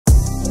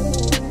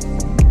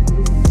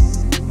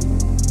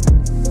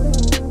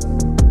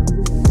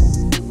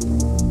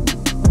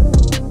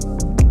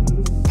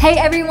Hey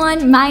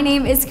everyone, my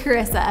name is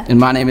Carissa. And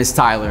my name is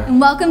Tyler.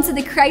 And welcome to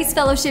the Christ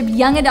Fellowship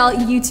Young Adult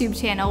YouTube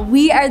channel.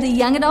 We are the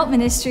young adult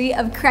ministry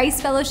of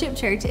Christ Fellowship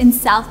Church in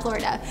South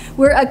Florida.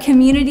 We're a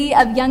community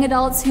of young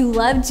adults who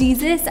love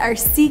Jesus, are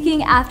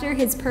seeking after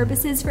his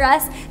purposes for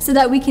us so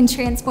that we can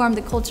transform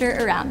the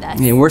culture around us.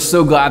 And we're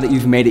so glad that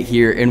you've made it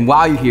here. And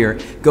while you're here,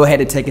 go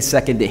ahead and take a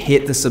second to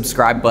hit the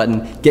subscribe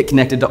button, get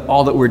connected to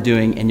all that we're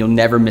doing, and you'll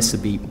never miss a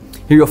beat.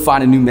 Here you'll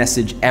find a new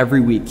message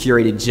every week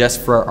curated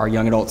just for our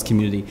young adults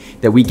community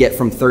that we get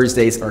from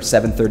Thursdays, our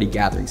 7:30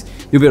 gatherings.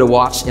 You'll be able to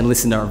watch and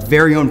listen to our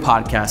very own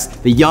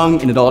podcast, the Young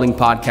and Adulting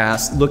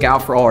Podcast. Look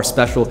out for all our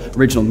special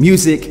original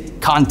music,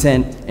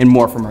 content, and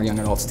more from our young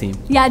adults team.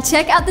 Yeah,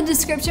 check out the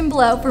description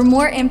below for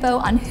more info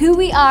on who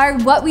we are,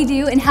 what we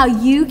do, and how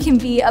you can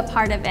be a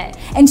part of it.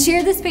 And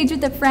share this page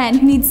with a friend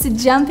who needs to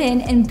jump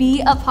in and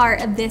be a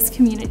part of this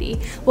community.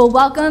 Well,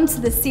 welcome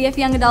to the CF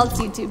Young Adults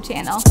YouTube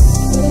channel.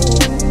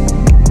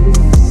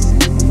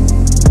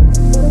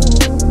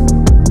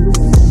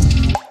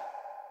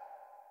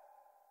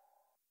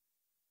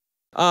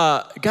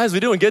 Guys,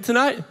 we doing good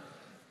tonight?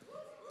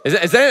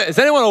 Is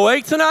anyone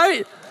awake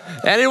tonight?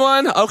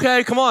 Anyone?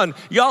 Okay, come on.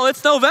 Y'all,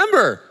 it's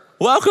November.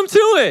 Welcome to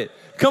it.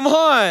 Come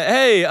on.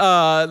 Hey,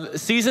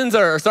 seasons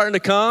are starting to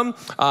come.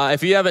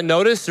 If you haven't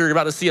noticed, you're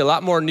about to see a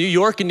lot more New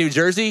York and New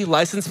Jersey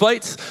license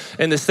plates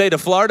in the state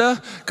of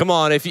Florida. Come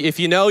on, if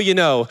you know, you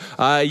know.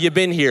 You've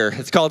been here.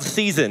 It's called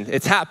season.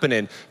 It's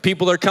happening.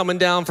 People are coming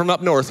down from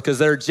up north because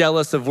they're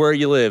jealous of where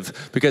you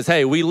live. Because,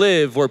 hey, we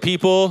live where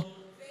people...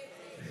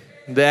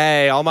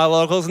 Hey, all my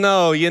locals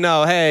know, you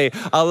know, hey,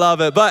 I love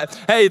it. But,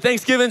 hey,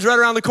 Thanksgiving's right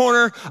around the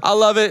corner. I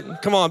love it.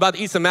 Come on, about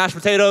to eat some mashed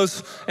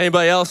potatoes.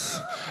 Anybody else?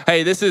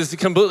 Hey, this is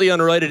completely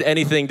unrelated to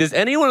anything. Does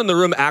anyone in the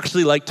room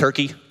actually like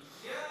turkey?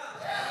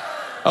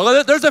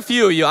 Oh, there's a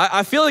few of you.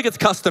 I feel like it's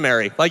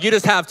customary. Like, you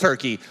just have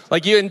turkey.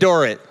 Like, you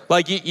endure it.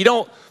 Like, you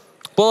don't,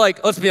 but,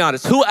 like, let's be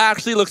honest. Who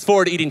actually looks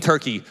forward to eating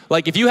turkey?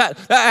 Like, if you had,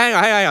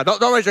 hang on.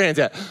 Don't raise your hands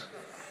yet.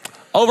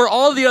 Over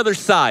all the other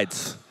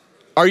sides,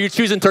 are you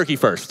choosing turkey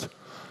first?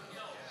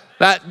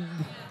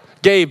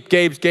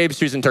 Gabe's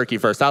choosing turkey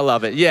first. I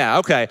love it. Yeah,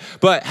 okay.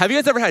 But have you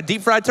guys ever had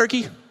deep fried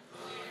turkey?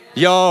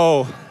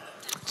 Yo,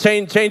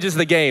 changes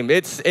the game.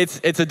 It's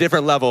a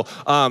different level.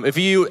 If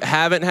you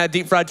haven't had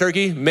deep fried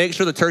turkey, make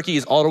sure the turkey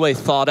is all the way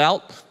thawed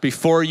out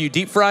before you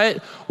deep fry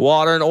it.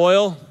 Water and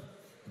oil,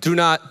 do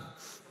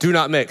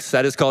not mix.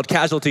 That is called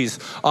casualties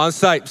on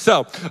site.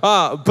 So,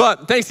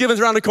 but Thanksgiving's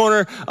around the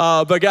corner.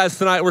 But guys,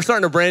 tonight we're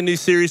starting a brand new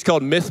series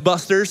called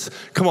Mythbusters.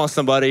 Come on,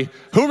 somebody.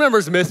 Who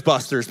remembers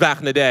Mythbusters back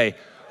in the day?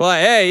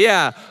 Like, hey,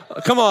 yeah,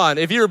 come on.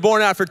 If you were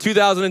born after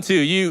 2002,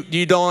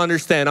 you don't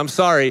understand. I'm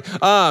sorry.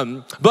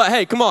 But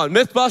hey, come on.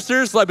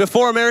 Mythbusters, like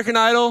before American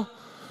Idol,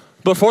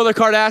 before the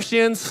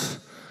Kardashians.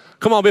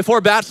 Come on, before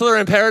Bachelor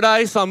in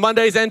Paradise on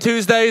Mondays and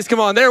Tuesdays, come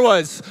on, there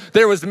was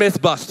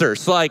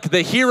Mythbusters, like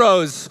the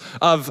heroes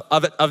of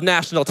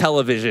national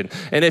television.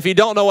 And if you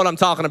don't know what I'm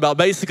talking about,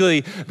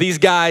 basically these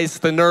guys,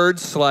 the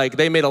nerds, like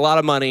they made a lot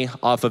of money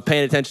off of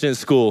paying attention in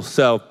school.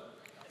 So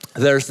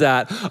there's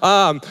that.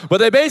 But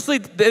they basically,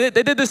 they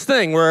did this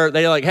thing where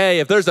they're like, hey,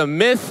 if there's a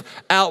myth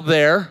out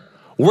there,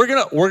 we're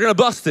gonna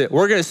bust it.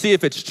 We're gonna see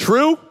if it's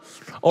true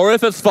or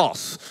if it's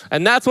false.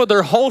 And that's what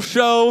their whole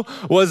show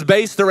was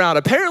based around.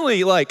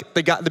 Apparently, like,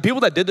 the people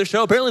that did the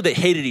show, apparently they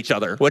hated each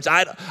other, which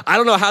I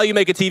don't know how you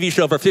make a TV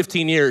show for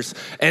 15 years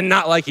and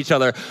not like each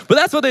other. But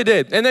that's what they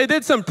did. And they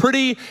did some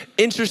pretty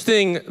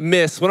interesting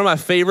myths. One of my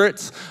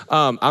favorites,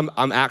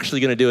 I'm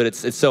actually gonna do it.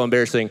 It's so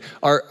embarrassing.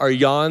 Are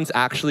yawns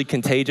actually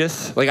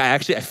contagious? Like, I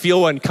feel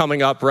one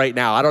coming up right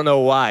now. I don't know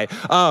why.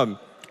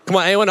 Come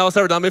on, anyone else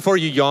ever done before?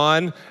 You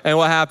yawn, and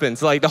what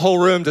happens? Like, the whole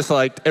room just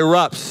like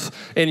erupts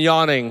in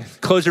yawning.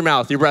 Close your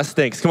mouth, your breath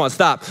stinks. Come on,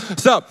 stop.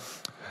 So,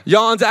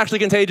 yawns actually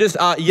contagious?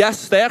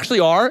 Yes, they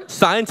actually are.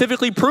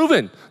 Scientifically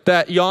proven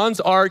that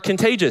yawns are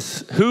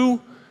contagious.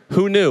 Who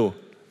knew?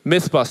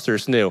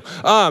 Mythbusters knew.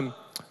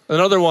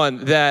 Another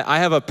one that I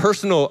have a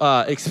personal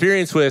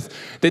experience with,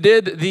 they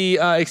did the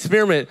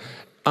experiment,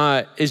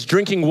 is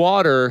drinking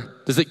water,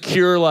 does it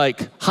cure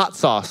like hot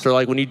sauce or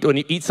like when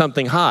you eat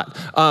something hot?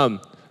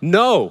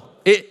 No,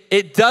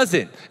 it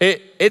doesn't.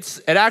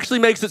 It actually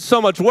makes it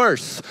so much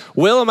worse.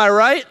 Will, am I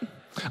right?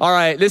 All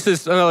right, this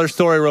is another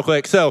story real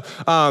quick. So,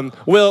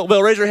 Will,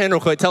 raise your hand real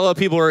quick. Tell the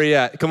people where you're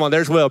at. Come on,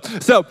 there's Will.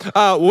 So,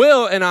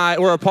 Will and I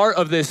were a part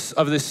of this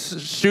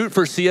shoot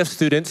for CF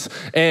students,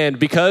 and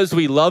because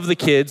we love the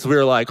kids, we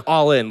were like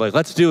all in, like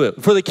let's do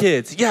it for the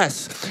kids,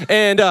 yes.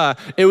 And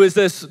it was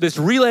this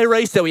relay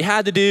race that we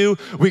had to do.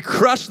 We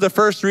crushed the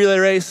first relay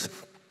race.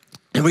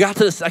 And we got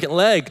to the second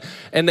leg,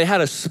 and they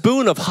had a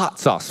spoon of hot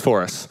sauce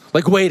for us,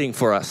 like waiting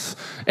for us.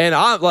 And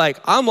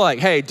I'm like,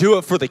 hey, do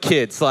it for the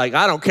kids. Like,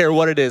 I don't care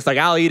what it is. Like,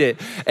 I'll eat it.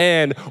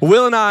 And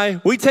Will and I,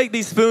 we take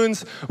these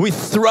spoons, we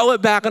throw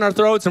it back in our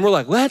throats, and we're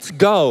like, let's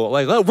go.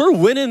 Like, we're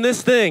winning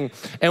this thing.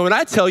 And when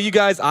I tell you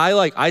guys,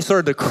 I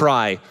started to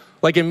cry,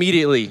 like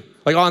immediately,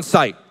 like on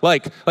sight,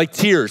 like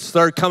tears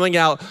started coming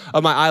out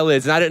of my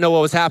eyelids, and I didn't know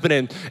what was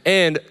happening.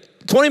 And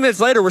 20 minutes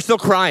later, we're still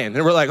crying.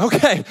 And we're like,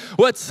 okay,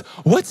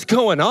 what's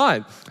going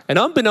on? And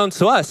unbeknownst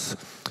to us,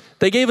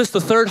 they gave us the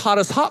 3rd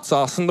hottest hot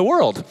sauce in the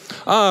world.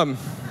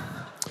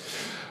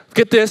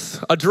 Get this,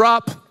 a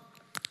drop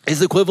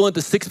is equivalent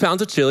to 6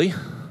 pounds of chili,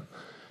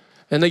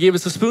 and they gave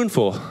us a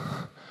spoonful.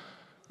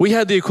 We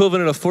had the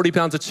equivalent of 40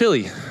 pounds of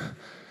chili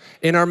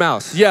in our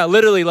mouths. Yeah,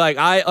 literally,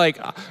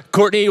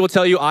 Courtney will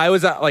tell you,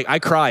 I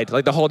cried,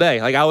 the whole day.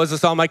 I was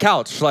just on my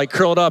couch,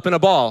 curled up in a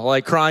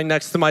ball, crying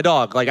next to my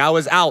dog. I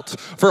was out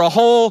for a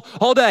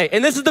whole day.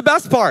 And this is the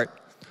best part.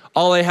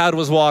 All I had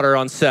was water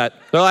on set.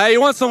 They're like, hey, you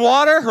want some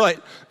water? We're like,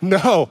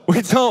 no,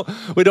 we don't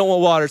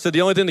want water. So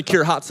the only thing to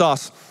cure hot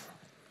sauce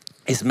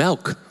is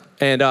milk.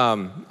 And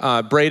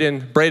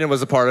Braden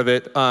was a part of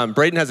it.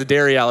 Braden has a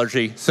dairy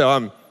allergy,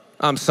 so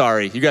I'm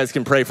sorry. You guys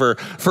can pray for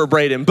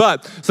Braden.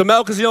 But, so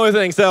milk is the only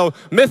thing. So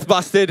myth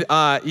busted,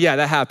 yeah,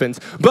 that happens.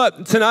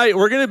 But tonight,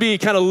 we're going to be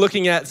kind of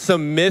looking at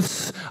some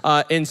myths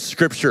in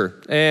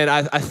Scripture. And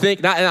I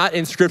think, not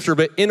in Scripture,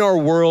 but in our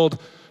world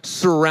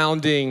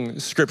surrounding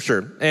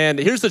Scripture. And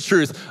here's the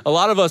truth. A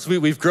lot of us,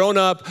 we've grown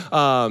up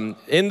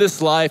in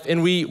this life,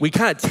 and we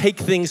kind of take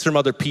things from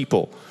other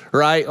people,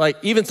 right?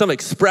 Even some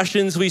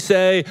expressions we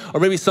say, or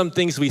maybe some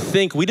things we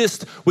think, we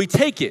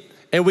take it,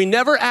 and we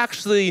never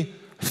actually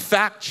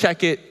fact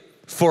check it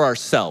for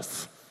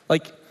ourselves.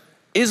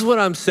 Is what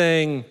I'm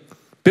saying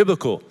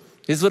biblical?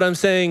 Is what I'm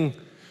saying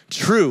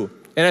true?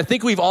 And I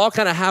think we've all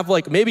kind of have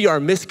maybe our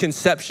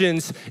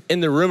misconceptions in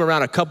the room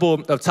around a couple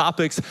of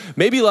topics.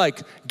 Maybe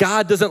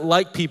God doesn't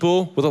like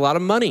people with a lot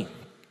of money.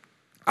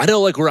 I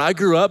know where I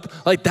grew up,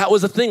 that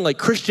was a thing.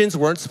 Christians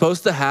weren't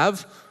supposed to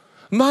have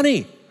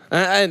money.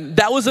 And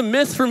that was a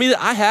myth for me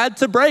that I had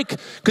to break.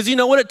 Because you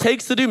know what it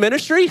takes to do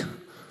ministry?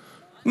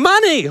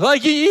 Money,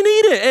 you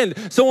need it.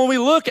 And so when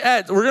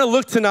we're gonna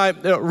look tonight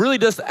really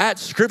just at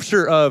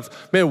Scripture of,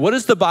 man, what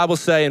does the Bible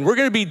say? And we're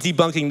gonna be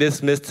debunking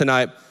this myth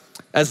tonight.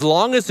 As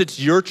long as it's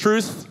your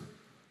truth,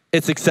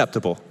 it's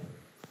acceptable.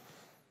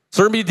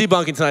 So we're gonna be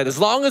debunking tonight. As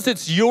long as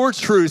it's your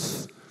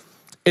truth,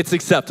 it's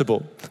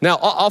acceptable. Now,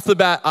 off the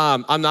bat,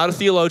 I'm not a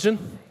theologian.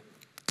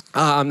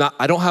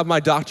 I don't have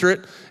my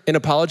doctorate in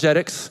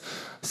apologetics.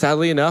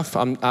 Sadly enough,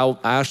 I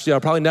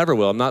probably never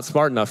will. I'm not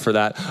smart enough for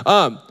that.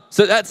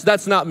 So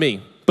that's not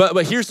me.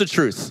 But here's the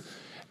truth.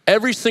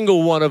 Every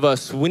single one of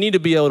us, we need to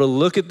be able to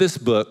look at this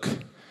book,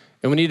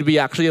 and we need to be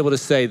actually able to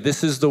say,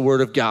 this is the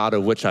word of God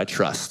of which I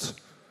trust.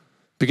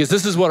 Because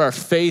this is what our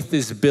faith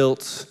is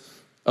built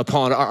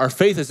upon. Our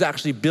faith is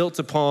actually built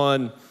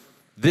upon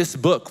this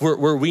book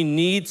where we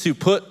need to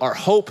put our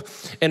hope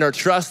and our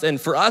trust.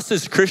 And for us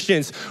as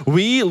Christians,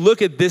 we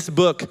look at this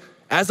book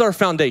as our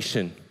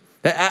foundation,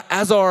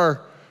 as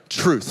our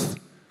truth.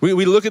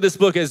 We look at this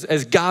book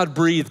as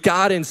God-breathed,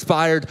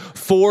 God-inspired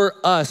for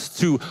us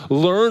to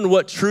learn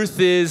what truth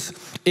is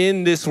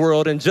in this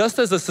world. And just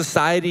as a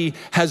society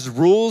has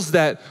rules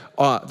that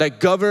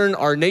govern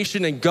our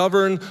nation and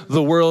govern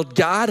the world,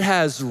 God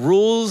has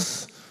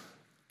rules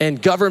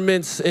and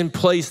governments in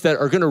place that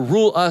are gonna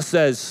rule us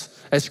as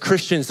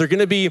Christians. They're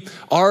gonna be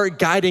our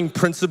guiding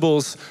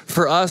principles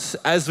for us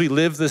as we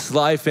live this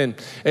life. And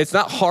it's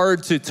not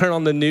hard to turn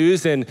on the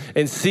news and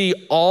see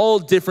all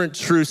different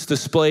truths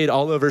displayed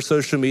all over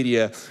social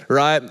media,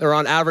 right? Or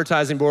on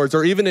advertising boards,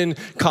 or even in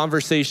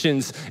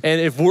conversations. And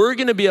if we're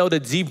gonna be able to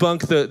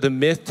debunk the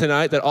myth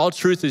tonight that all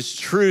truth is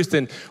truth,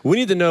 then we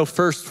need to know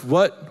first,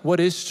 what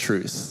is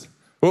truth?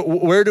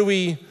 Where do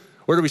we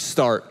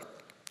start?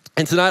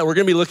 And tonight we're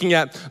gonna be looking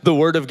at the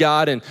Word of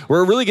God, and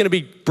we're really gonna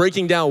be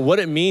breaking down what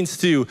it means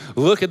to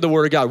look at the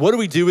Word of God. What do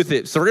we do with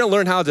it? So we're gonna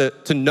learn how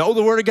to know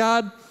the Word of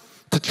God,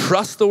 to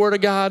trust the Word of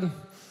God,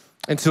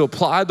 and to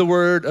apply the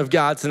Word of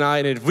God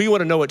tonight. And if we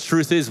wanna know what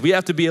truth is, we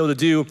have to be able to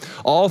do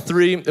all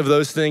three of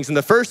those things. And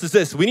the first is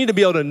this: we need to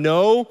be able to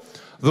know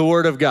the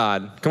Word of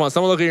God. Come on,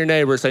 someone look at your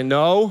neighbor and say,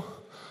 know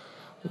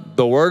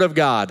the Word of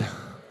God.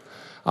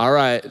 All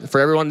right,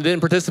 for everyone that didn't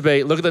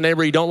participate, look at the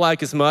neighbor you don't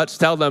like as much,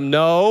 tell them,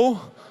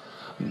 know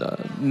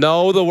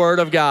the Word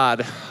of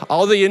God.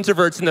 All the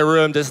introverts in the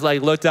room just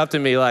looked up to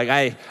me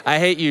I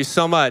hate you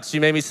so much.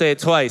 You made me say it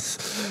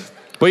twice.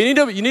 But you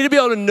need to be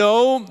able to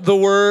know the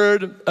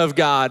Word of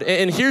God.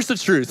 And here's the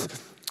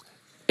truth.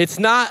 It's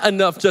not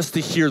enough just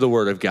to hear the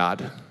Word of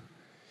God.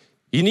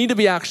 You need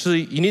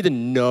to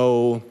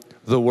know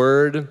the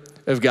Word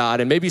of God.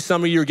 And maybe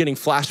some of you are getting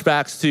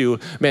flashbacks to,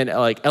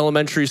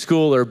 elementary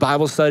school or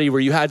Bible study where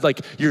you had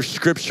your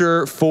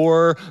scripture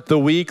for the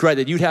week, right?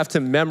 That you'd have to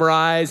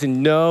memorize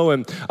and know.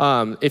 And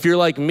if you're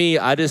like me,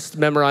 I just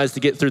memorized to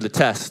get through the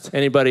test.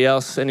 Anybody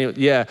else?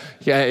 Yeah.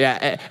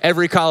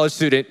 Every college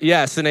student,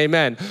 yes and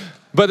amen.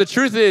 But the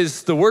truth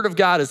is, the Word of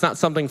God is not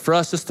something for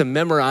us just to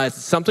memorize.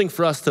 It's something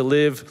for us to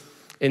live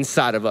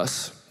inside of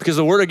us. Because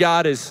the Word of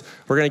God is,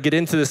 we're gonna get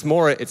into this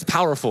more, it's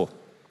powerful.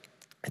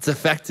 It's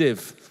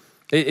effective.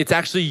 It's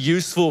actually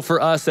useful for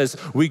us as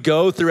we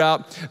go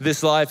throughout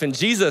this life. And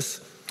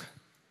Jesus,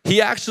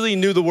 he actually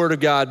knew the Word of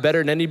God better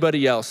than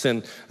anybody else.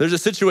 And there's a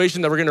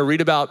situation that we're gonna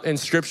read about in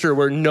Scripture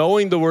where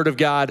knowing the Word of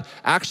God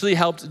actually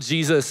helped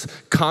Jesus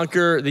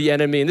conquer the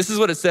enemy. And this is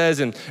what it says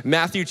in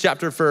Matthew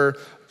chapter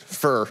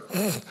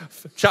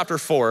chapter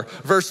 4,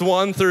 verse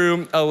 1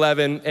 through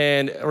 11,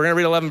 and we're gonna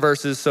read 11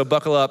 verses, so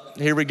buckle up,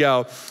 here we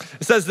go.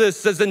 It says this,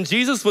 it says, then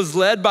Jesus was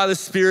led by the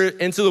Spirit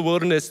into the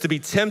wilderness to be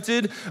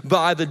tempted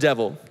by the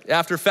devil.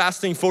 After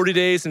fasting 40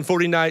 days and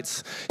 40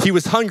 nights, he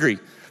was hungry.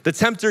 The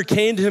tempter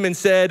came to him and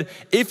said,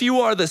 if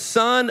you are the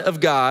Son of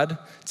God,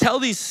 tell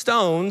these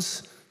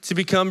stones to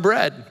become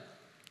bread.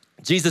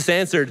 Jesus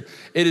answered,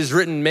 it is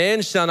written,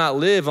 man shall not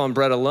live on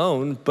bread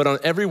alone, but on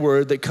every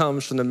word that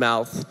comes from the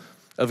mouth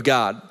of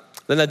God.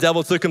 Then the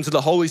devil took him to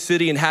the holy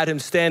city and had him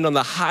stand on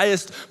the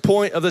highest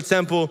point of the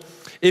temple.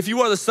 If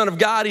you are the Son of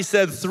God, he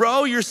said,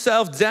 throw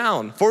yourself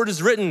down, for it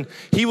is written,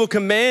 he will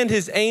command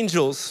his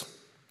angels,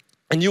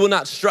 and you will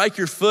not strike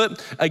your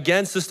foot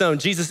against the stone.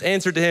 Jesus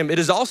answered to him, it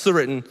is also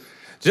written,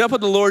 do not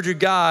put the Lord your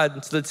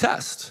God to the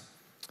test.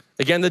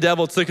 Again, the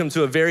devil took him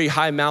to a very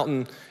high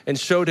mountain and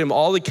showed him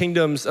all the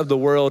kingdoms of the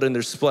world and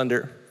their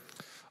splendor.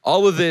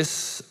 All of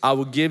this I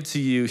will give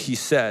to you, he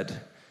said,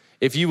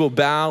 if you will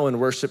bow and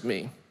worship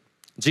me.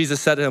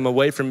 Jesus said to him,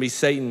 away from me,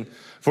 Satan,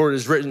 for it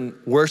is written,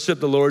 worship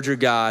the Lord your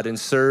God and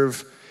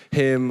serve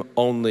him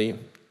only.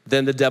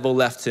 Then the devil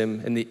left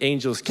him and the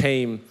angels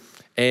came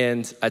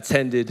and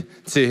attended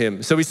to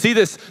him. So we see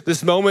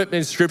this moment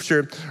in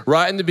scripture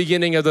right in the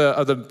beginning of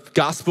the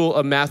Gospel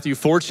of Matthew,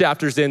 4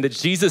 chapters in, that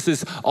Jesus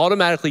is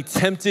automatically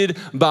tempted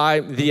by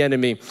the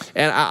enemy.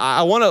 And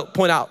I wanna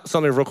point out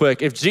something real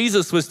quick. If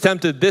Jesus was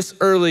tempted this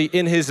early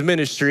in his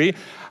ministry,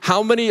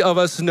 how many of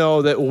us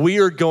know that we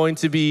are going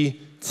to be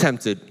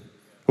tempted?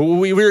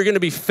 We are going to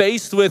be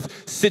faced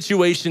with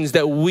situations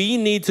that we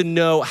need to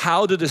know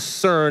how to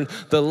discern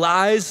the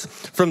lies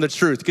from the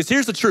truth. Because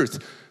here's the truth.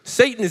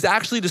 Satan is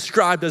actually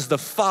described as the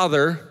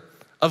father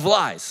of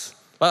lies.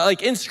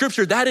 Like in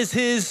scripture, that is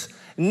his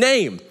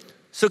name.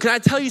 So can I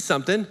tell you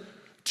something?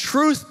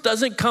 Truth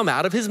doesn't come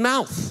out of his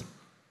mouth.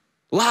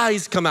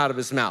 Lies come out of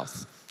his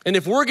mouth. And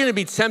if we're gonna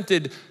be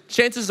tempted,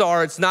 chances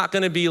are it's not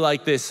gonna be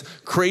like this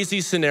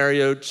crazy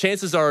scenario.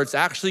 Chances are it's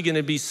actually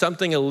gonna be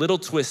something a little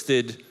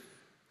twisted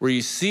where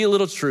you see a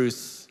little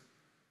truth,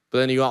 but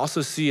then you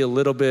also see a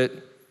little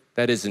bit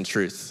that isn't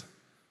truth.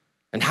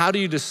 And how do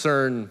you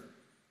discern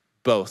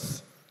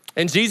both?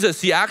 And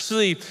Jesus, he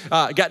actually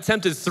got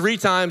tempted 3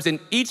 times, and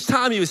each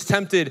time he was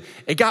tempted,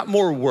 it got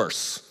more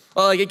worse.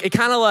 It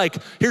kind of like,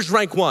 here's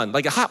rank 1,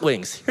 like a hot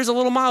wings. Here's a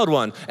little mild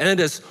one. And then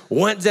just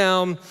went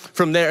down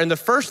from there. And the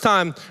first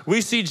time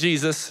we see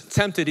Jesus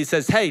tempted, he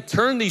says, hey,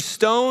 turn these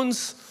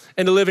stones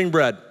into living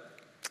bread.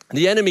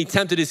 The enemy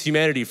tempted his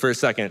humanity for a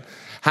second.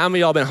 How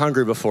many of y'all been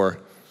hungry before?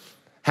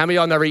 How many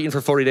of y'all never eaten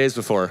for 40 days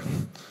before?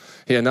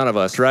 Yeah, none of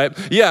us, right?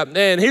 Yeah,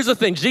 and here's the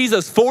thing.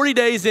 Jesus, 40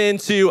 days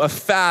into a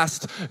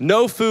fast,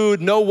 no food,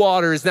 no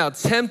water, is now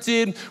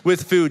tempted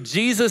with food.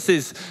 Jesus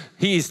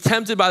he's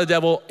tempted by the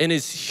devil in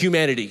his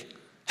humanity.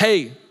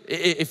 Hey,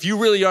 if you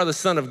really are the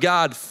Son of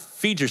God,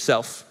 feed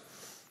yourself.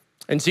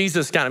 And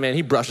Jesus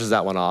he brushes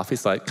that one off.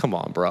 He's like, come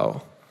on,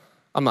 bro.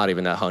 I'm not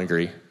even that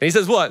hungry. And he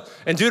says what?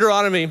 In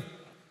Deuteronomy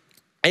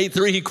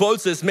 8:3, he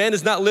quotes this, man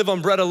does not live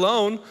on bread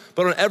alone,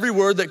 but on every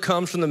word that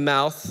comes from the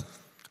mouth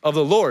of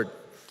the Lord.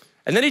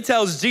 And then he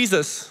tells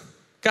Jesus,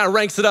 kind of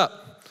ranks it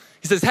up.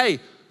 He says, hey,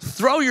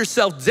 throw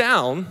yourself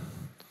down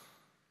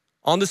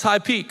on this high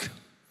peak.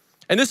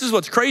 And this is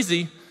what's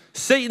crazy.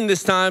 Satan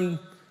this time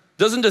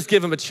doesn't just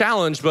give him a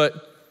challenge, but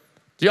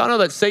do y'all know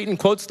that Satan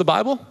quotes the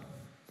Bible?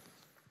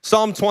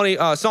 Psalm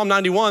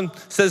 91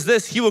 says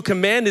this, he will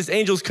command his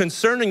angels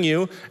concerning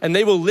you, and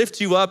they will lift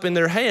you up in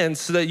their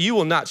hands so that you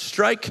will not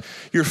strike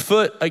your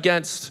foot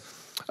against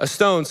a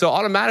stone. So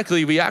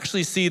automatically, we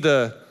actually see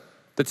the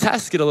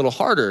test get a little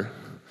harder.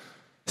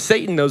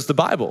 Satan knows the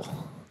Bible,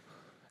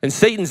 and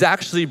Satan's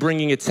actually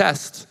bringing a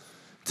test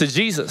to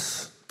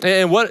Jesus.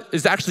 And what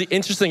is actually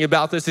interesting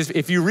about this is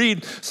if you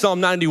read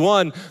Psalm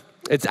 91,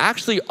 it's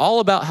actually all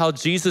about how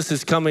Jesus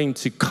is coming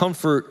to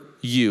comfort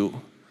you.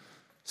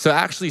 So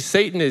actually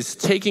Satan is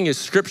taking his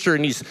scripture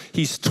and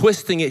he's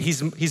twisting it,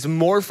 he's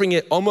morphing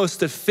it almost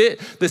to fit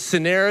the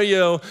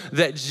scenario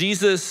that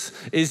Jesus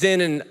is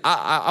in. And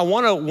I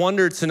wanna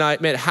wonder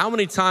tonight, man, how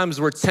many times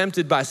we're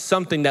tempted by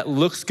something that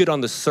looks good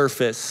on the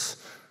surface,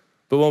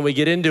 but when we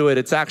get into it,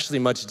 it's actually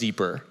much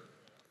deeper.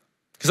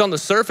 Because on the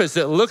surface,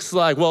 it looks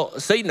like, well,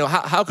 Satan,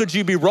 how could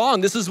you be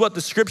wrong? This is what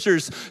the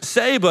scriptures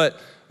say, but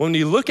when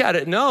you look at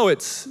it, no,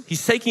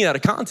 he's taking it out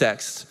of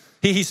context.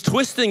 He's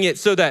twisting it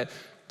so that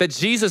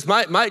Jesus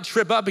might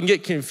trip up and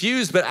get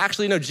confused, but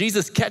actually, no,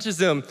 Jesus catches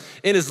him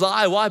in his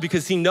lie. Why?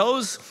 Because he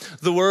knows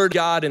the word of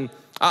God. And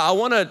I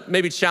wanna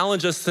maybe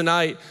challenge us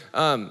tonight,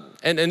 and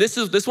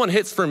this one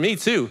hits for me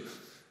too.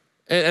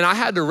 And I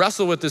had to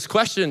wrestle with this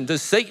question,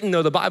 does Satan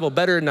know the Bible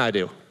better than I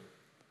do?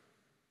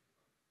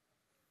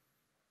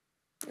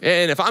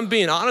 And if I'm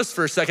being honest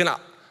for a second,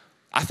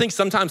 I think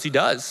sometimes he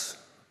does.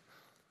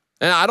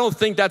 And I don't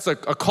think that's a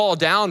call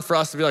down for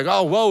us to be like,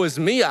 oh, woe is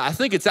me. I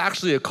think it's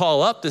actually a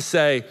call up to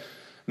say,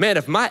 man,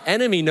 if my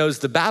enemy knows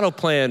the battle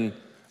plan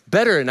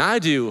better than I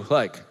do,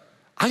 like,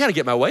 I gotta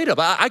get my weight up.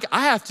 I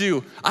have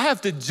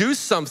to do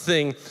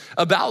something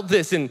about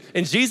this. And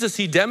Jesus,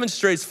 he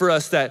demonstrates for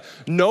us that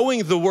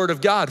knowing the word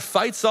of God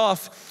fights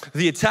off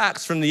the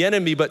attacks from the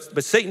enemy,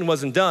 but Satan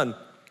wasn't done.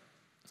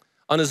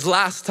 On his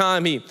last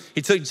time, he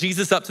took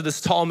Jesus up to this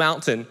tall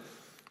mountain.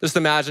 Just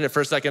imagine it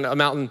for a second, a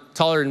mountain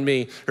taller than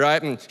me,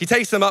 right? And he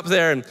takes him up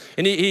there and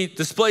he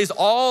displays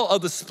all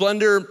of the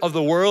splendor of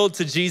the world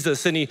to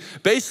Jesus. And he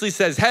basically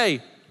says,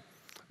 hey,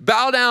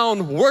 bow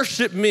down,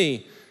 worship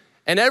me,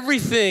 and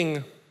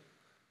everything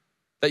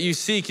that you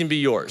see can be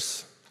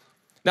yours.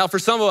 Now, for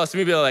some of us,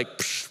 we'd be like,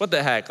 what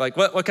the heck? Like,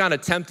 what kind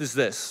of tempt is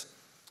this?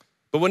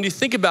 But when you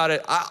think about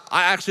it, I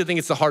actually think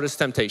it's the hardest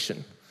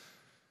temptation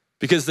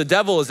because the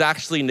devil is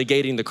actually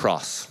negating the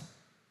cross.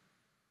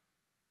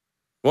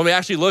 When we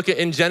actually look at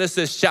in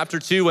Genesis chapter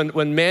 2,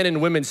 when man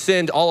and women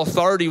sinned, all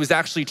authority was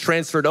actually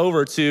transferred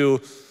over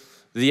to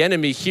the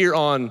enemy here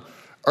on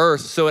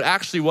earth. So it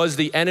actually was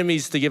the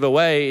enemies to give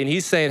away. And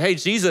he's saying, hey,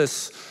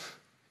 Jesus,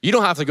 you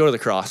don't have to go to the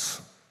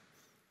cross.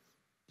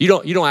 You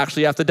don't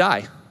actually have to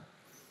die.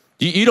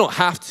 You don't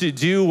have to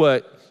do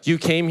what you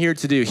came here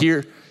to do.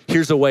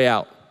 Here's a way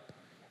out.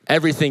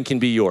 Everything can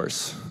be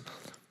yours.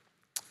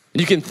 And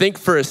you can think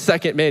for a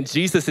second, man,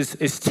 Jesus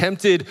is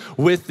tempted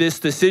with this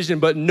decision,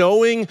 but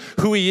knowing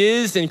who he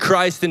is in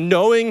Christ and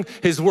knowing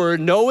his word,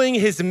 knowing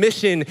his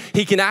mission,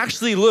 he can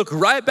actually look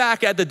right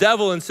back at the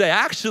devil and say,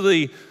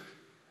 actually,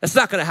 that's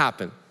not gonna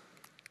happen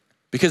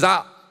because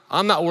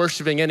I'm not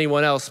worshiping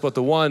anyone else but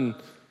the one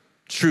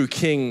true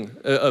King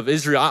of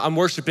Israel. I'm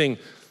worshiping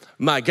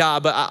my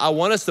God, but I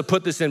want us to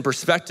put this in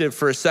perspective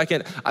for a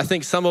second. I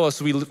think some of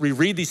us, we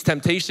read these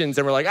temptations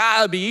and we're like,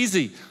 it'll be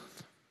easy.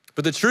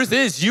 But the truth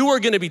is, you are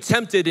gonna be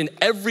tempted in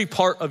every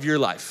part of your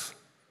life.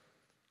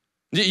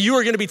 You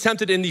are gonna be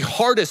tempted in the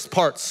hardest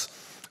parts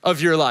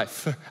of your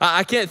life.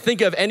 I can't think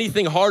of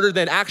anything harder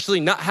than actually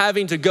not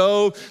having to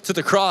go to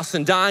the cross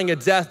and dying a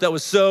death that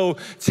was so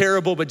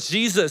terrible. But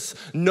Jesus,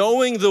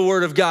 knowing the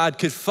word of God,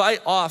 could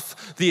fight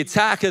off the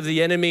attack of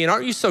the enemy. And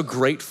aren't you so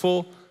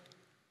grateful?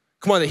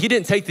 Come on, that he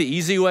didn't take the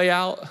easy way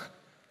out.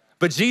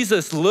 But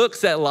Jesus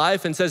looks at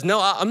life and says,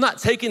 no, I'm not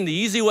taking the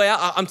easy way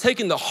out. I'm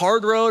taking the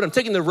hard road. I'm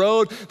taking the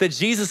road that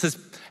Jesus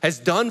has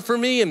done for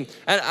me. And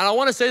I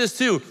wanna say this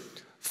too,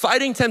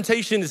 fighting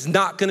temptation is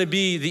not gonna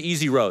be the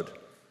easy road.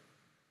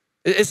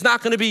 It's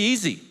not gonna be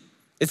easy.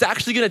 It's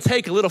actually gonna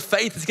take a little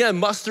faith. It's gonna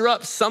muster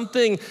up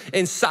something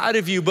inside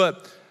of you,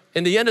 but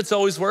in the end, it's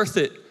always worth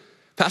it.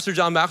 Pastor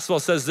John Maxwell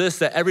says this,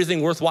 that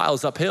everything worthwhile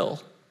is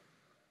uphill.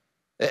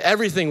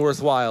 Everything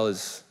worthwhile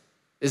is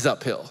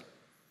uphill.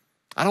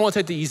 I don't wanna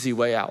take the easy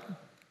way out.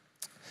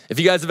 If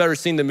you guys have ever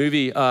seen the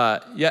movie,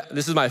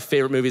 this is my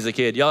favorite movie as a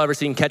kid. Y'all ever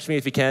seen Catch Me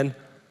If You Can?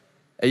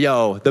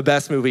 Yo, the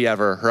best movie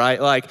ever, right?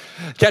 Like,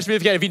 Catch Me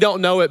If You Can. If you don't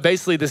know it,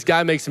 basically this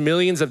guy makes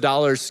millions of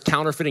dollars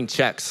counterfeiting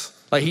checks.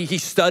 Like he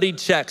studied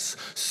checks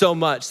so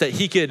much that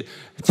he could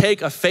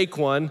take a fake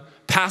one,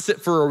 pass it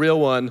for a real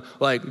one,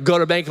 like go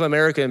to Bank of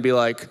America and be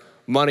like,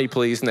 money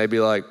please, and they'd be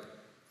like,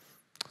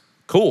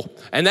 cool.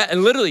 And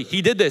literally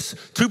he did this,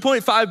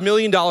 $2.5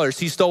 million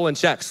he stole in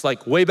checks,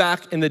 like way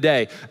back in the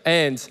day.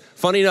 And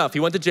funny enough, he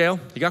went to jail,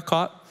 he got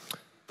caught.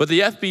 But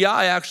the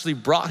FBI actually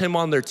brought him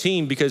on their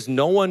team because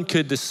no one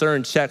could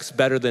discern checks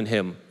better than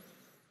him.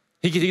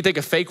 He could take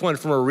a fake one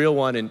from a real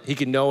one and he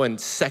could know in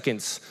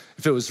seconds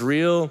if it was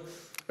real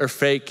or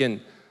fake.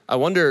 And I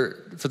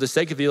wonder, for the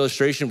sake of the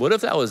illustration, what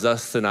if that was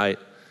us tonight?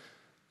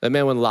 That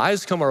man, when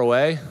lies come our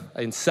way,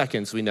 in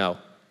seconds we know,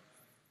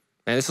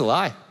 man, it's a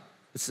lie.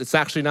 It's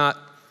actually not,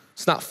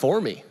 it's not for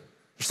me.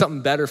 There's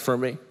something better for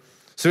me.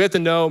 So we have to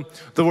know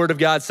the word of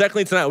God.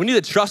 Secondly, tonight, we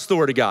need to trust the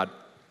word of God.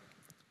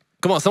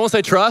 Come on, someone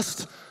say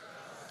trust.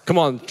 Come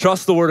on,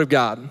 trust the word of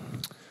God.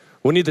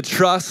 We need to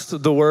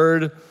trust the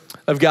word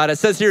of God. It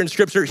says here in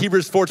scripture,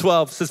 Hebrews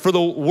 4:12, says, for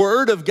the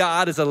word of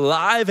God is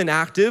alive and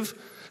active,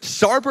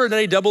 sharper than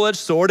any double-edged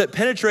sword. It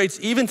penetrates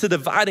even to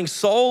dividing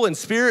soul and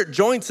spirit,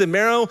 joints and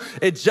marrow.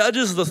 It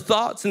judges the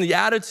thoughts and the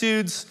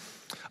attitudes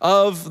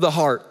of the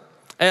heart.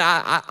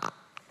 And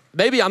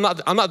maybe I'm not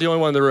the only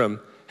one in the room.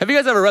 Have you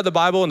guys ever read the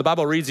Bible and the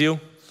Bible reads you?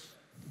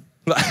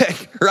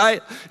 Like,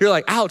 right? You're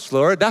like, ouch,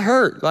 Lord, that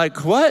hurt.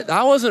 Like, what?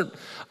 I wasn't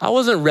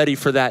ready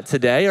for that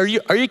today. Are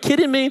you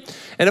kidding me?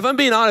 And if I'm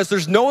being honest,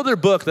 there's no other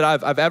book that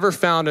I've ever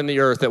found in the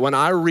earth that when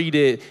I read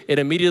it, it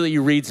immediately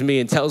reads me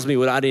and tells me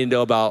what I need to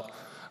know about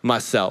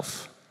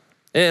myself.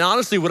 And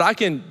honestly, what I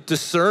can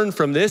discern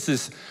from this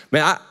is,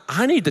 man,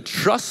 I need to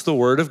trust the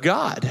word of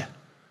God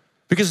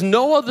because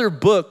no other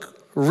book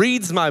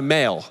reads my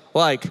mail.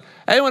 Like,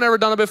 anyone ever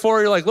done it before?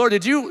 You're like, Lord,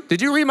 did you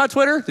read my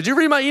Twitter? Did you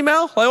read my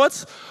email? Like,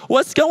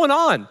 what's going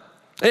on?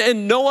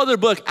 And no other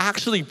book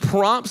actually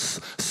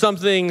prompts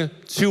something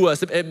to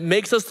us. It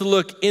makes us to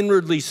look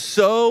inwardly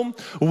so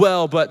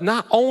well, but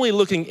not only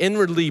looking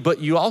inwardly, but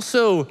you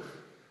also,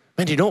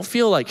 man, you don't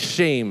feel like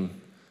shame.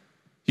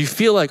 You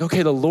feel like,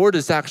 okay, the Lord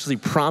is actually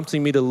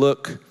prompting me to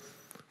look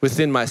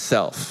within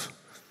myself.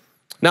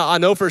 Now, I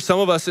know for some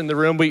of us in the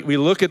room, we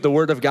look at the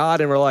word of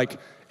God and we're like,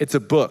 it's a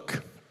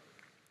book.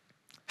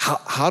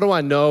 How do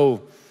I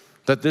know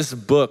that this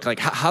book, like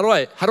how do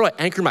I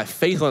anchor my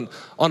faith on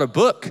a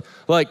book?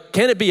 Like,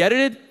 can it be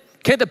edited?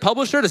 Can't the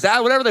publisher just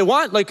add whatever they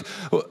want? Like,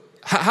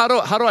 how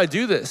do I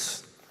do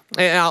this?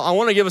 And I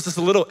want to give us just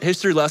a little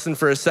history lesson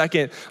for a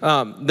second.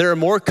 There are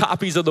more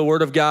copies of the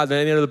Word of God than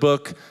any other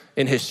book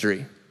in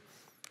history.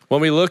 When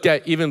we look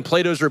at even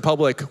Plato's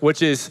Republic,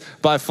 which is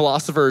by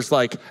philosophers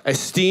like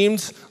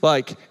esteemed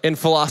like in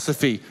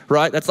philosophy,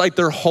 right? That's like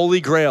their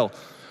holy grail.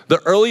 The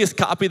earliest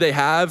copy they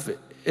have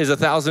is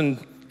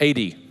 1000 AD.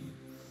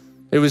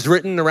 It was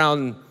written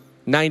around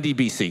 90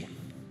 BC.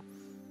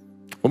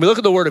 When we look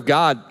at the Word of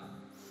God,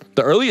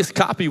 the earliest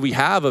copy we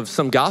have of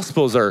some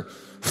Gospels are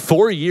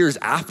 4 years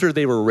after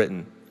they were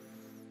written.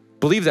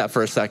 Believe that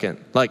for a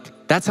second.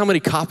 Like, that's how many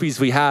copies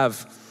we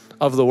have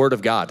of the Word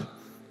of God.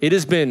 It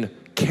has been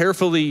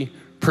carefully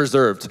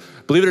preserved.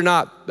 Believe it or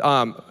not,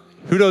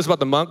 who knows about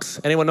the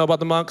monks? Anyone know about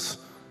the monks?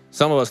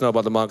 Some of us know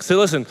about the monks. So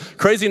listen,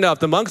 crazy enough,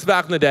 the monks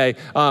back in the day,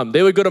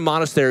 they would go to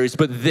monasteries,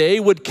 but they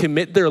would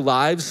commit their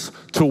lives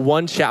to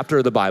one chapter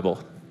of the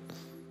Bible.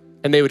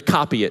 And they would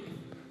copy it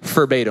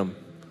verbatim,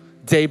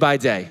 day by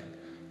day.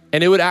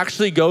 And it would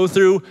actually go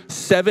through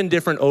 7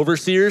 different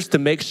overseers to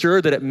make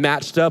sure that it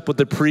matched up with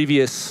the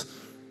previous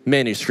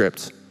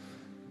manuscript.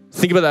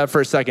 Think about that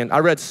for a second. I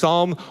read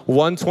Psalm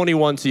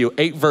 121 to you,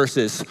 8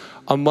 verses.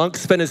 A monk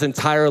spent his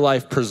entire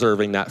life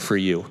preserving that for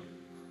you.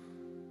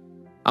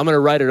 I'm gonna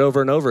write it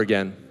over and over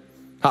again.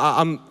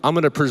 I'm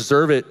gonna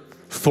preserve it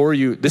for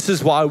you. This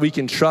is why we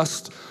can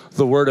trust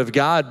the Word of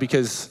God,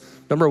 because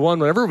number one,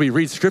 whenever we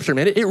read scripture,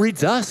 man, it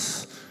reads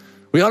us.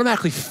 We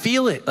automatically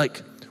feel it.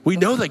 Like, we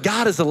know that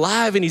God is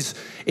alive and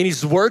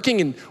he's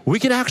working, and we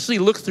can actually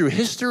look through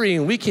history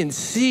and we can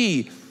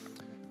see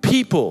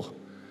people,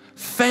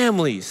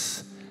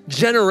 families,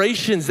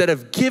 generations that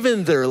have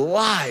given their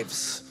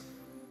lives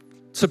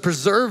to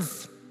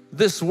preserve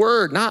this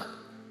word, not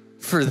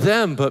for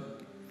them,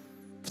 but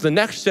for the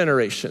next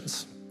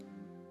generations.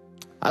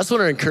 I just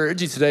want to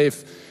encourage you today,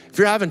 if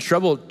you're having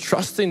trouble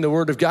trusting the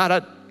Word of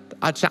God,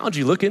 I challenge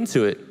you, look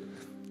into it.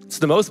 It's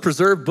the most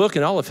preserved book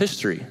in all of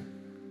history.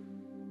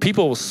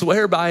 People will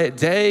swear by it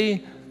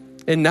day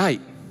and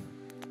night.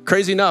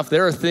 Crazy enough,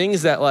 there are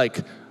things that like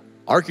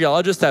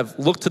archaeologists have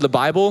looked to the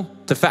Bible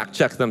to fact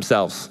check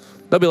themselves.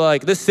 They'll be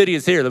like, this city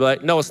is here. They'll be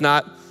like, no, it's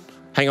not.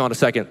 Hang on a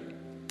second.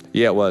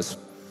 Yeah, it was.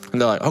 And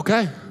they're like,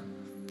 okay,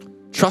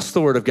 trust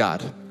the Word of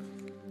God.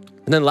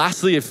 And then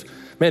lastly, if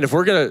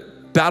we're gonna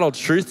battle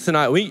truth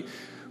tonight, we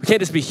can't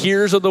just be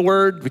hearers of the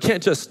Word. We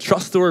can't just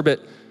trust the Word, but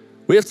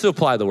we have to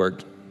apply the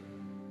Word.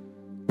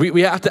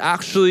 We have to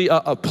actually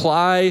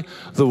apply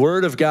the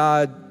Word of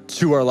God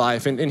to our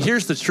life. And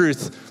here's the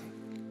truth.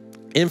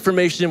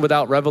 Information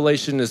without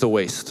revelation is a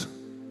waste.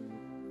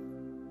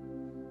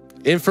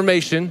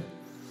 Information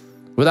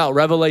without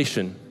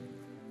revelation,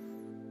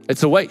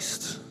 it's a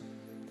waste.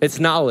 It's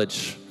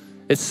knowledge.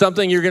 It's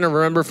something you're gonna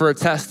remember for a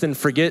test and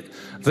forget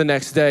the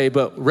next day,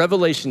 but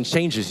revelation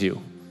changes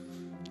you.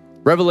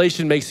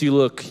 Revelation makes you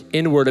look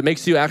inward. It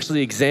makes you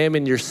actually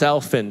examine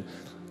yourself and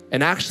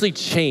actually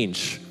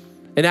change.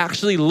 And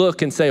actually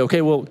look and say,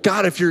 okay, well,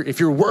 God, if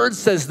your word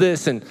says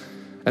this and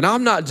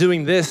I'm not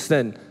doing this,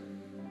 then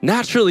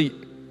naturally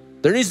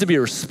there needs to be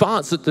a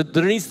response.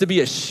 There needs to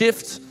be a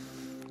shift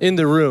in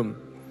the room.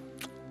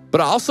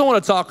 But I also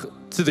want to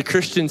talk to the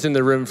Christians in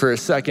the room for a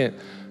second.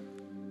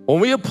 When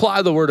we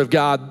apply the Word of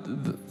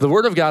God, the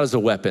Word of God is a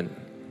weapon.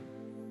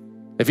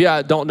 If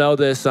you don't know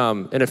this,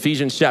 in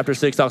Ephesians chapter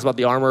 6 talks about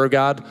the armor of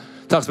God.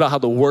 Talks about how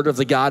the Word of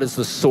the God is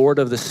the sword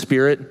of the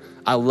Spirit.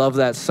 I love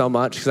that so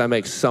much because I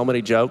make so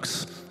many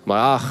jokes. I'm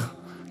like,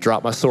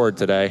 drop my sword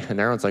today. And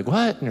everyone's like,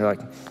 what? And you're like,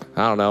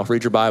 I don't know,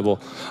 read your Bible.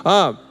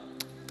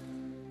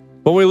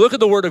 When we look at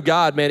the Word of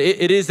God, man,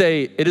 it is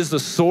the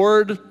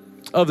sword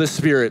of the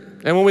Spirit.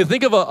 And when we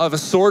think of a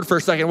sword for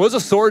a second, what does a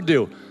sword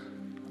do?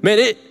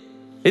 Man,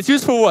 it's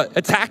used for what?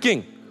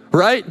 Attacking,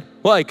 right?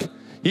 Like,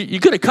 you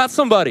could have cut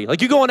somebody.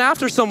 Like, you're going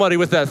after somebody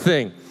with that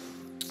thing.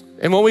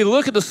 And when we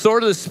look at the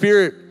sword of the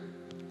Spirit,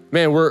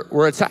 man,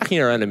 we're attacking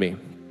our enemy.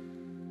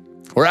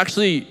 We're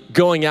actually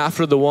going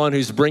after the one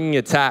who's bringing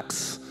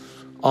attacks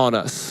on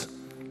us.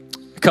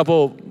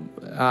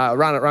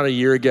 Around a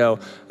year ago,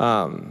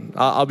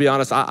 I'll be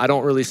honest, I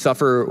don't really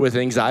suffer with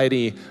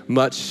anxiety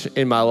much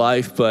in my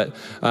life, but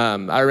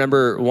I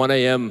remember 1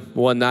 a.m.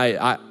 one night,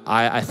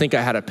 I think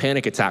I had a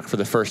panic attack for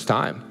the first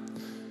time.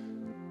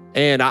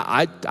 And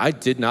I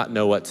did not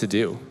know what to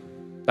do.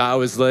 I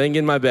was laying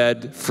in my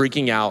bed,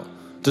 freaking out,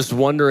 just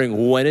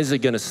wondering, when is it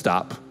gonna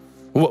stop?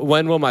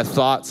 When will my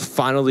thoughts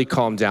finally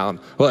calm down?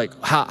 Like,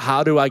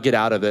 how do I get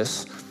out of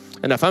this?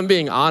 And if I'm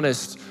being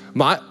honest,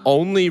 my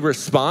only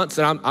response,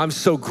 and I'm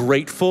so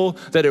grateful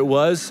that it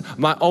was,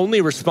 my only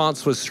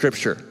response was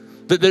scripture.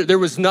 There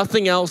was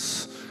nothing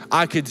else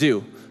I could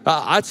do.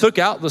 I took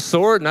out the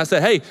sword and I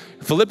said, hey,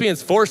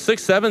 Philippians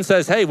 4:6-7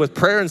 says, hey, with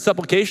prayer and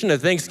supplication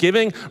and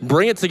thanksgiving,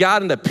 bring it to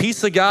God, and the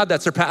peace of God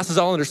that surpasses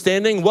all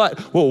understanding,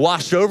 what? Will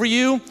wash over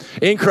you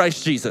in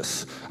Christ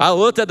Jesus. I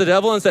looked at the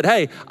devil and said,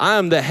 hey, I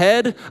am the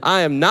head,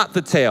 I am not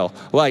the tail.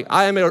 Like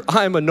I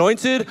am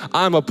anointed,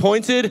 I'm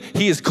appointed.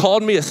 He has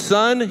called me a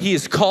son, he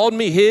has called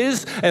me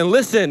his. And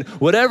listen,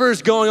 whatever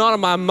is going on in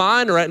my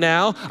mind right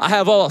now, I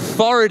have all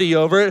authority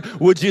over it.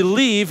 Would you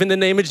leave in the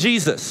name of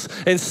Jesus?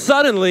 And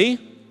suddenly,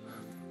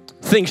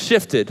 things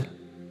shifted.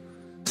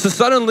 So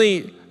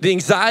suddenly, the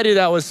anxiety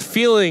that I was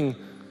feeling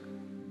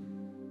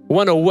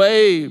went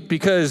away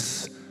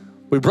because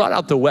we brought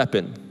out the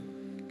weapon.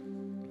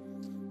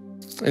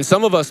 And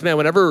some of us, man,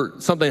 whenever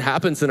something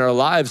happens in our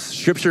lives,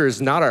 scripture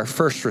is not our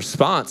first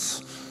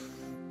response.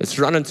 It's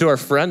running to our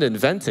friend and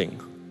venting.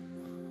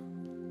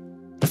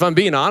 If I'm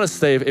being honest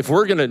today, if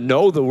we're gonna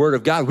know the word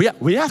of God,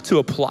 we have to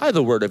apply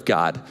the word of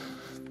God.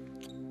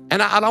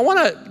 And I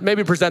wanna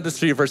maybe present this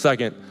to you for a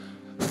second.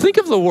 Think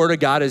of the word of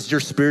God as your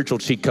spiritual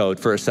cheat code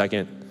for a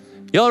second.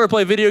 Y'all ever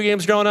play video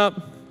games growing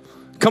up?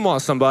 Come on,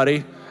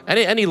 somebody.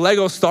 Any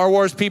Lego Star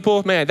Wars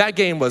people? Man, that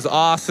game was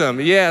awesome.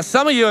 Yeah,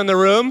 some of you in the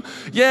room.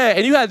 Yeah,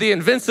 and you had the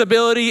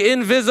invincibility,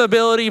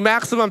 invisibility,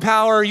 maximum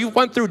power. You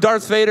went through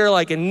Darth Vader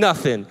like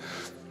nothing.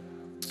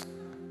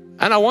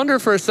 And I wonder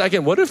for a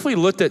second, what if we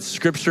looked at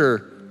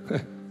scripture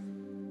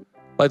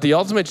like the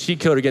ultimate cheat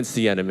code against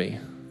the enemy?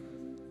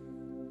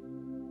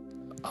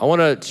 I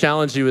want to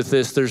challenge you with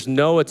this. There's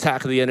no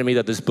attack of the enemy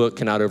that this book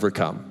cannot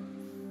overcome.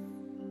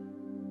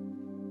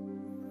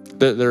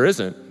 There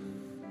isn't.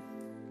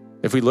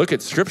 If we look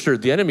at scripture,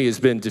 the enemy has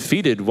been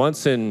defeated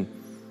once and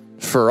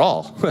for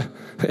all.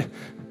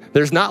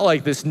 There's not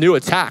like this new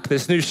attack,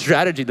 this new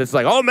strategy that's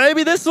like, oh,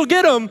 maybe this will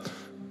get him.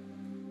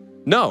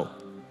 No.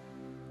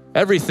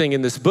 Everything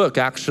in this book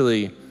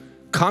actually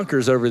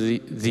conquers over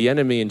the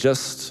enemy in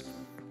just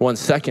 1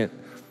 second.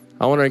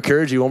 I want to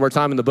encourage you one more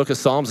time in the book of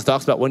Psalms. It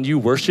talks about when you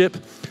worship,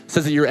 it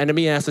says that your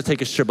enemy has to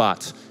take a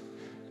Shabbat.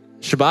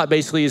 Shabbat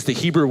basically is the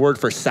Hebrew word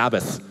for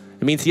Sabbath.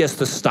 It means he has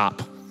to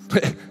stop.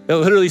 It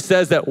literally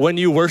says that when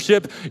you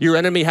worship, your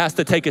enemy has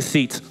to take a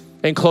seat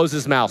and close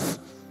his mouth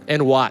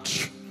and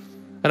watch.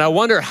 And I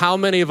wonder how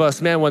many of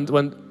us, man,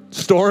 when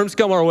storms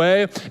come our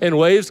way and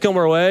waves come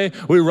our way,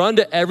 we run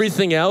to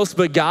everything else,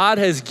 but God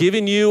has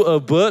given you a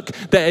book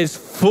that is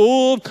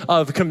full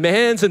of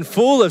commands and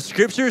full of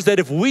scriptures that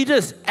if we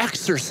just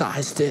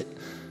exercised it,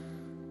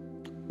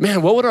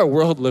 man, what would our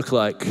world look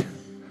like?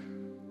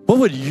 What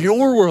would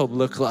your world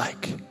look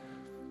like?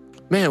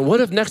 Man,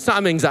 what if next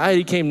time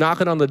anxiety came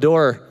knocking on the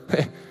door,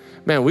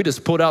 man, we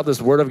just pulled out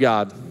this word of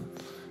God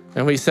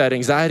and we said,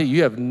 anxiety,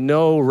 you have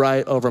no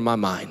right over my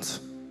mind.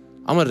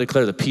 I'm gonna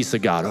declare the peace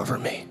of God over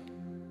me.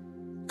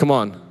 Come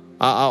on,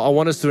 I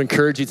want us to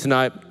encourage you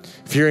tonight.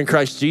 If you're in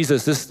Christ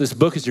Jesus, this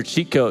book is your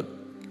cheat code.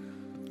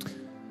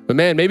 But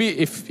man, maybe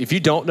if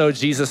you don't know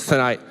Jesus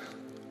tonight,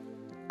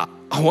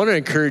 I want to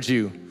encourage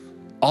you.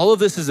 All of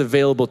this is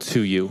available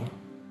to you.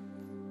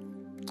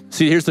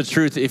 See, here's the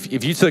truth.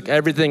 If you took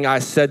everything I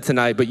said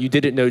tonight, but you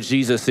didn't know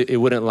Jesus, it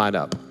wouldn't line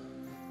up.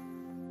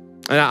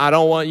 And I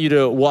don't want you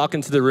to walk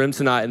into the room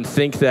tonight and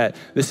think that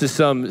this is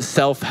some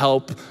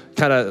self-help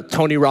kind of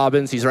Tony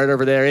Robbins. He's right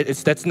over there.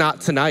 That's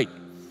not tonight.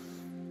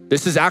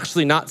 This is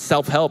actually not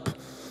self-help.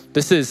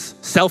 This is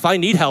I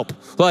need help.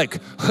 Like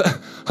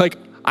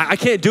I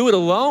can't do it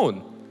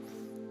alone.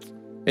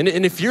 And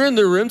if you're in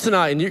the room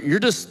tonight and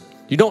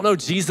you don't know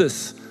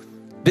Jesus,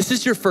 this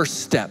is your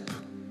first step.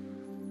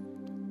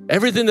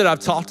 Everything that I've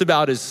talked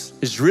about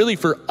is really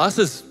for us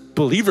as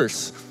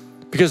believers,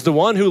 because the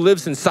one who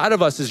lives inside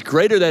of us is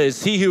greater than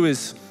is he who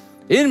is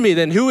in me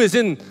than who is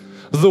in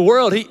the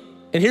world.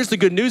 And here's the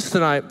good news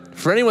tonight.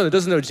 For anyone that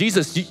doesn't know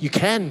Jesus, you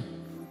can.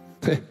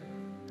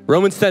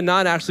 Romans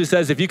 10:9 actually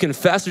says, if you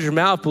confess with your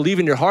mouth, believe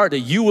in your heart that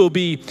you will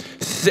be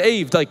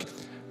saved. Like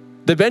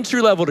the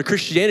entry level to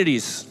Christianity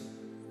is,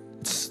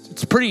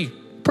 it's pretty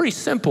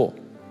simple.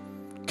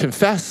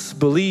 Confess,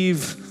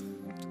 believe,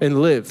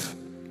 and live.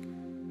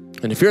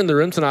 And if you're in the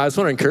room tonight, I just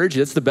want to encourage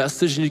you, that's the best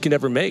decision you can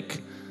ever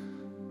make.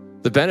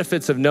 The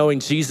benefits of knowing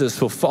Jesus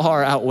will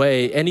far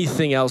outweigh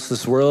anything else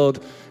this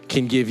world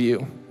can give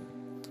you.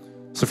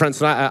 So friends,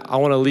 tonight, I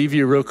want to leave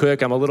you real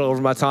quick. I'm a little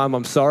over my time,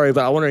 I'm sorry,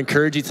 but I want to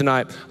encourage you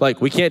tonight.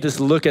 Like, we can't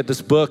just look at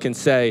this book and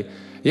say,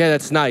 yeah,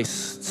 that's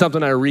nice, it's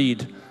something I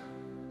read.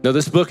 No,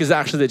 this book is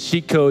actually the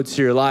cheat code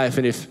to your life.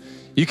 And if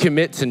you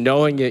commit to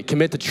knowing it,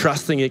 commit to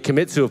trusting it,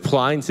 commit to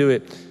applying to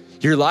it,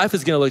 your life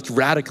is going to look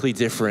radically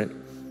different.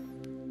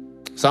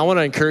 So I want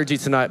to encourage you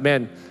tonight,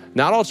 man,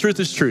 not all truth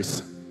is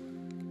truth.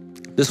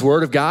 This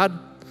word of God,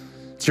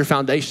 it's your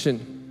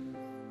foundation.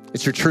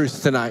 It's your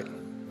truth tonight.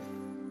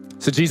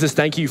 So Jesus,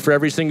 thank you for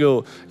every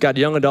single, God,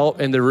 young adult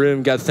in the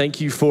room. God,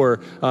 thank you for,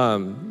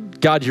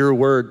 God, your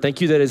word. Thank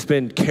you that it's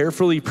been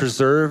carefully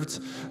preserved,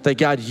 that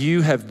God,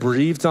 you have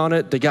breathed on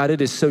it, that God,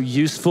 it is so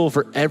useful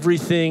for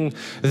everything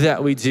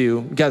that we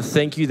do. God,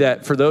 thank you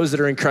that for those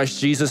that are in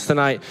Christ Jesus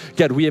tonight,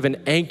 God, we have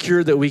an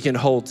anchor that we can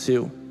hold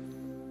to.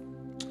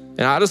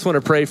 And I just want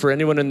to pray for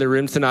anyone in the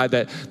room tonight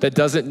that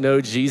doesn't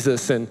know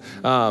Jesus. And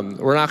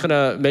we're not going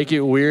to make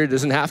it weird. It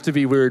doesn't have to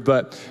be weird.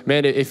 But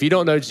man, if you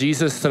don't know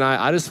Jesus tonight,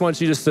 I just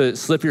want you just to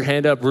slip your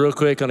hand up real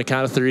quick on a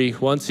count of 3.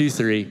 1, 2,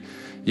 3.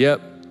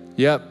 Yep.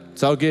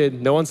 It's all good.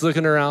 No one's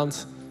looking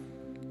around.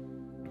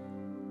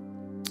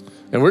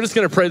 And we're just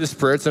going to pray this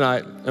prayer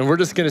tonight. And we're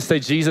just going to say,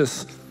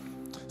 Jesus,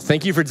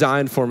 thank you for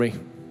dying for me.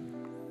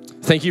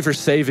 Thank you for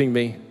saving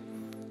me.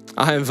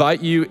 I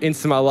invite you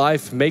into my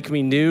life. Make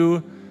me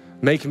new.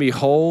 Make me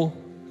whole,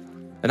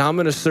 and I'm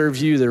gonna serve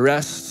you the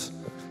rest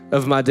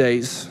of my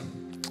days.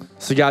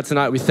 So God,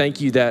 tonight we thank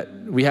you that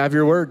we have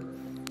your word.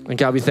 And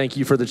God, we thank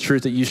you for the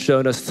truth that you've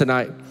shown us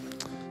tonight.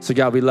 So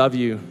God, we love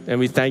you and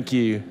we thank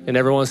you. And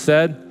everyone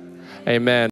said, amen.